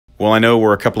Well, I know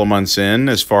we're a couple of months in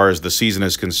as far as the season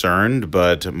is concerned,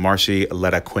 but Marci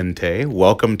Laracuente,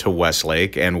 welcome to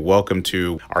Westlake and welcome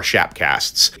to our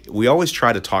Shapcasts. We always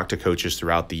try to talk to coaches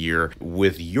throughout the year.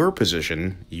 With your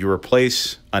position, you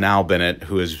replace an Al Bennett,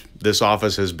 who is this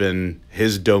office has been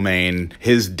his domain,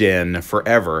 his den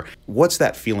forever. What's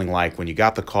that feeling like when you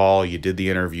got the call, you did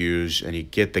the interviews, and you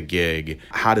get the gig?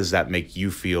 How does that make you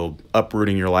feel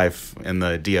uprooting your life in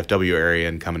the DFW area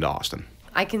and coming to Austin?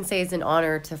 I can say it's an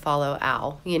honor to follow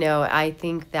Al. I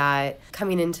think that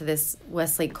coming into this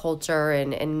Westlake culture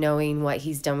and knowing what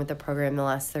he's done with the program the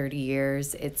last 30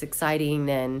 years, it's exciting,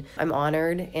 and I'm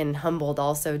honored and humbled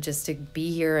also just to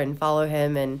be here and follow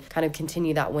him and kind of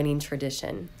continue that winning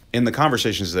tradition. In the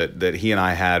conversations that he and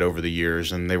I had over the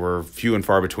years, and they were few and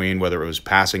far between, whether it was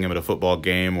passing him at a football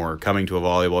game or coming to a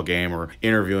volleyball game or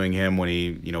interviewing him when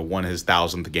he, won his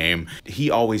 1,000th game, he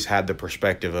always had the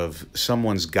perspective of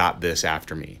someone's got this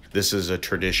after me. This is a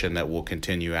tradition that will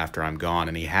continue after I'm gone,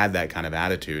 and he had that kind of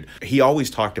attitude. He always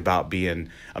talked about being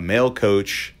a male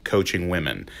coach coaching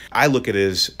women. I look at it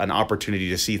as an opportunity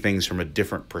to see things from a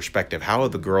different perspective. How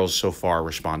have the girls so far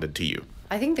responded to you?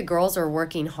 I think the girls are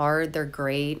working hard. They're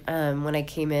great. When I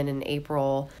came in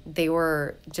April, they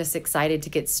were just excited to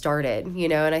get started,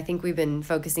 and I think we've been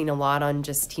focusing a lot on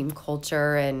just team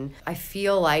culture, and I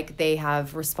feel like they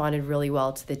have responded really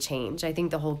well to the change. I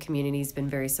think the whole community's been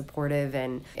very supportive,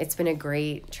 and it's been a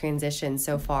great transition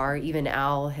so far. Even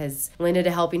Al has lended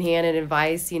a helping hand and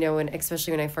advice,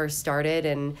 especially when I first started,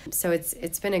 and so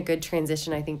it's been a good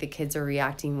transition. I think the kids are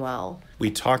reacting well.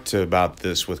 We talked about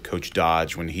this with Coach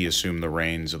Dodge when he assumed the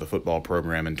reins of the football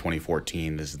program in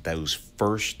 2014, is that those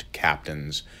first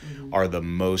captains are the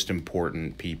most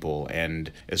important people.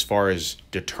 And as far as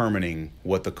determining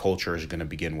what the culture is going to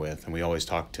begin with, and we always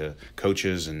talk to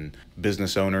coaches and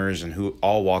business owners and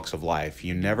all walks of life,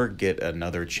 you never get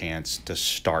another chance to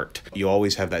start. You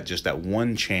always have that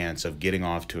one chance of getting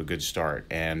off to a good start.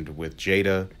 And with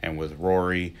Jada and with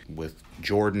Rory, with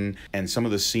Jordan, and some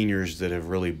of the seniors that have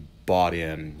really bought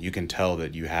in, you can tell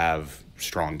that you have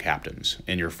strong captains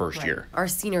in your first year. Our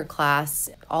senior class,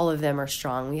 all of them are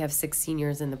strong. We have 6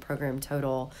 seniors in the program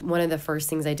total. One of the first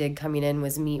things I did coming in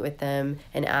was meet with them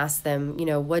and ask them,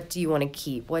 what do you want to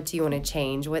keep? What do you want to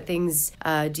change? What things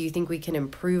do you think we can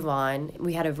improve on?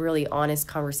 We had a really honest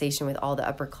conversation with all the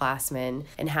upperclassmen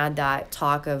and had that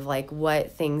talk of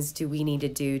what things do we need to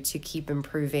do to keep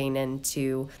improving and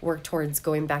to work towards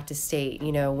going back to state,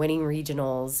 winning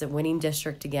regionals, winning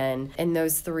district again. And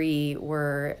those 3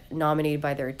 were nominated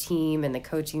by their team, and the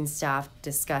coaching staff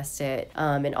discussed it.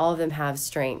 And all of them have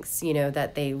strengths,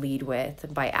 that they lead with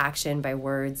by action, by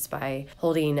words, by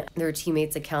holding their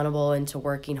teammates accountable and to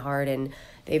working hard. And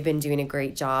they've been doing a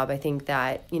great job. I think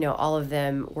that, all of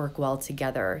them work well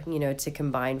together, to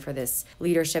combine for this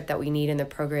leadership that we need in the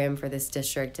program for this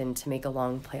district and to make a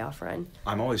long playoff run.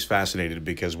 I'm always fascinated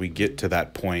because we get to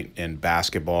that point in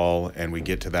basketball and we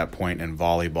get to that point in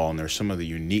volleyball, and there's some of the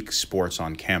unique sports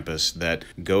on campus that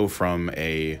go from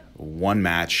a one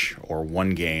match or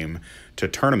one game to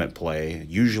tournament play,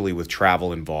 usually with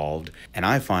travel involved. And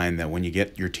I find that when you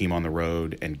get your team on the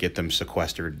road and get them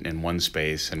sequestered in one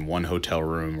space and one hotel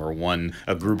room or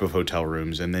a group of hotel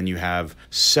rooms, and then you have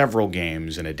several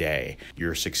games in a day,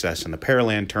 your success in the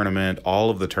Pearland tournament,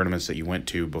 all of the tournaments that you went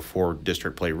to before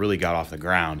district play really got off the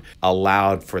ground,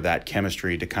 allowed for that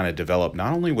chemistry to kind of develop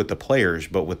not only with the players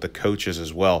but with the coaches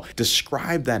as well.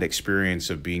 Describe that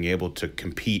experience of being able to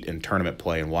compete in tournament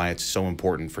play and why it's so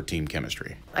important for team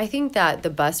chemistry. I think that the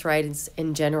bus rides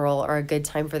in general are a good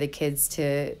time for the kids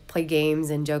to play games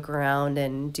and joke around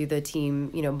and do the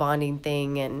team, bonding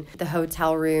thing. And the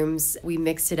hotel rooms, we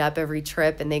mixed it up every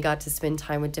trip, and they got to spend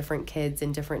time with different kids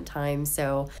in different times.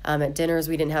 So at dinners,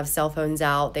 we didn't have cell phones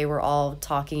out. They were all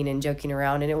talking and joking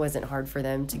around, and it wasn't hard for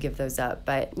them to give those up.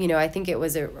 But, I think it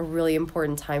was a really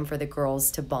important time for the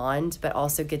girls to bond, but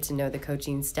also get to know the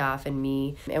coaching staff and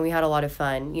me. And we had a lot of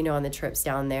fun, on the trips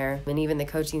down there, and even the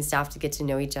coaching staff to get to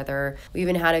know each other. We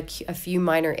even had a few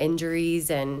minor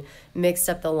injuries and mixed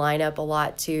up the lineup a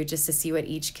lot too, just to see what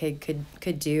each kid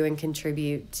could do and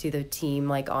contribute to the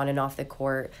team, on and off the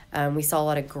court. We saw a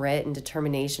lot of grit and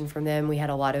determination from them. We had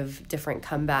a lot of different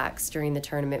comebacks during the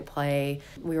tournament play.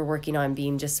 We were working on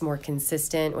being just more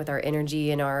consistent with our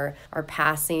energy and our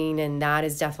passing, and that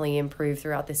has definitely improved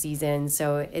throughout the season.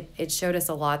 So it showed us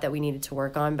a lot that we needed to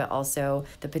work on, but also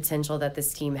the potential that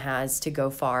this team has to go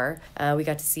far. We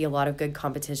got to see a lot of good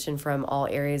competition from all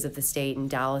areas of the state in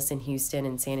Dallas and Houston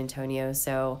and San Antonio.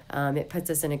 So it puts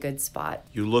us in a good spot.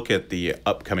 You look at the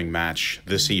upcoming match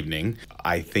this evening,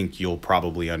 I think you'll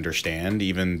probably understand,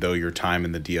 even though your time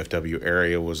in the DFW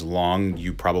area was long,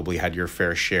 you probably had your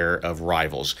fair share of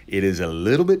rivals. It is a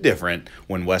little bit different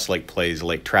when Westlake plays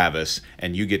Lake Travis,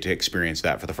 and you get to experience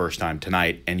that for the first time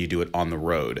tonight, and you do it on the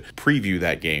road. Preview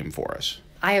that game for us.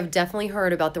 I have definitely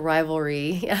heard about the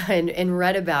rivalry and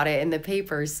read about it in the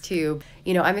papers too.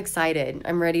 You know, I'm excited.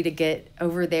 I'm ready to get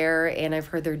over there, and I've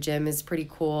heard their gym is pretty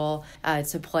cool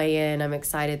to play in. I'm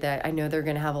excited that I know they're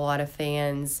going to have a lot of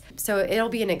fans. So it'll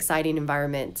be an exciting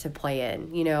environment to play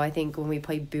in. You know, I think when we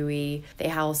played Bowie,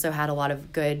 they also had a lot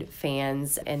of good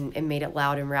fans and made it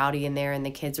loud and rowdy in there, and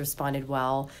the kids responded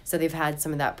well. So they've had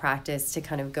some of that practice to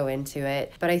kind of go into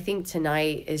it. But I think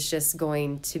tonight is just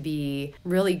going to be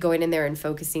really going in there and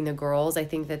focusing the girls. I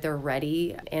think that they're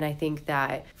ready, and I think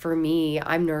that for me,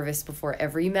 I'm nervous before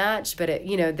every match, but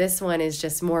this one is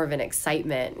just more of an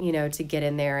excitement, to get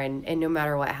in there, and no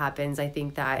matter what happens, I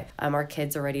think that our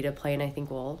kids are ready to play, and I think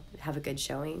we'll have a good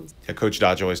showing. Yeah, Coach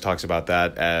Dodge always talks about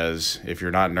that as if you're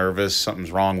not nervous,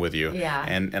 something's wrong with you. Yeah.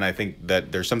 And I think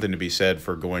that there's something to be said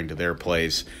for going to their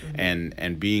place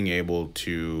and being able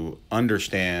to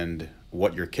understand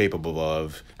what you're capable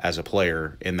of as a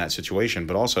player in that situation,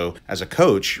 but also as a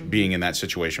coach being in that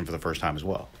situation for the first time as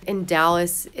well. In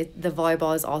Dallas, the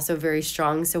volleyball is also very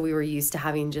strong, so we were used to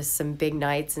having just some big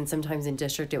nights, and sometimes in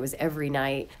district it was every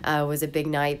night was a big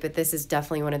night, but this is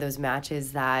definitely one of those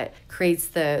matches that creates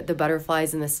the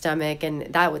butterflies in the stomach,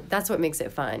 and that's what makes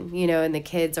it fun, and the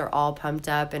kids are all pumped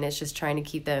up, and it's just trying to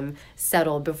keep them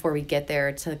settled before we get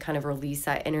there to kind of release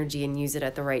that energy and use it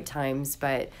at the right times.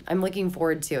 But I'm looking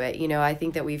forward to it. I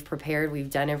think that we've prepared, we've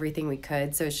done everything we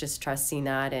could, so it's just trusting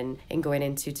that and going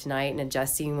into tonight and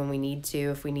adjusting when we need to.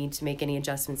 If we need to make any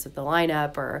adjustments with the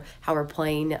lineup or how we're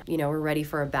playing, we're ready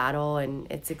for a battle,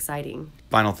 and it's exciting.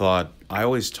 Final thought, I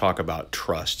always talk about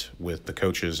trust with the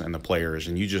coaches and the players,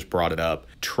 and you just brought it up.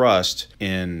 Trust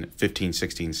in 15,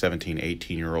 16, 17,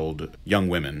 18-year-old young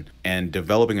women, and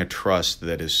developing a trust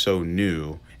that is so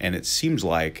new. And it seems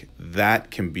like that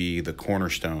can be the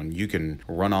cornerstone. You can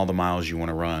run all the miles you want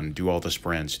to run, do all the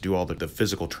sprints, do all the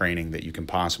physical training that you can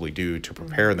possibly do to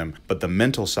prepare them. But the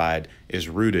mental side is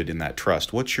rooted in that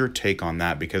trust. What's your take on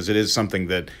that? Because it is something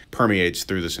that permeates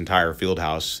through this entire field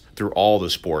house, through all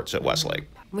the sports at Westlake.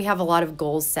 We have a lot of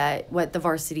goals set. What the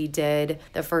varsity did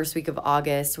the first week of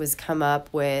August was come up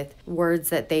with words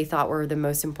that they thought were the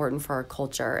most important for our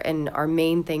culture. And our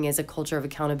main thing is a culture of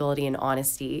accountability and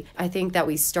honesty. I think that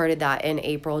we started that in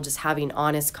April, just having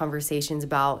honest conversations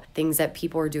about things that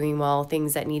people are doing well,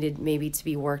 things that needed maybe to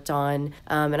be worked on.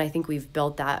 And I think we've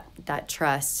built that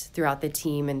trust throughout the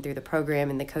team and through the program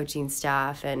and the coaching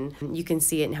staff. And you can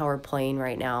see it in how we're playing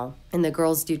right now. And the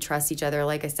girls do trust each other.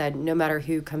 Like I said, no matter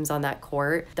who comes on that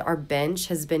court, our bench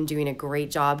has been doing a great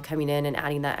job coming in and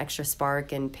adding that extra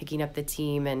spark and picking up the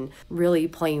team and really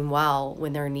playing well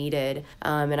when they're needed.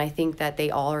 And I think that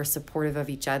they all are supportive of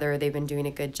each other. They've been doing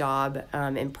a good job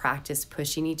in practice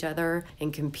pushing each other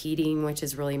and competing, which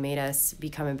has really made us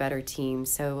become a better team.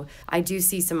 So I do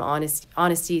see some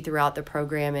honesty throughout the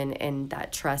program, and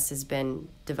that trust has been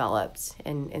developed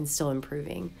and still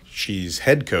improving. She's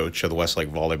head coach of the Westlake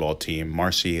Volleyball team,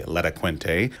 Marci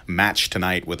Laracuente. Match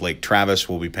tonight with Lake Travis.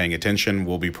 We'll be paying attention.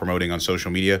 We'll be promoting on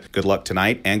social media. Good luck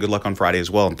tonight, and good luck on Friday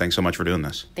as well. And thanks so much for doing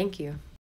this. Thank you.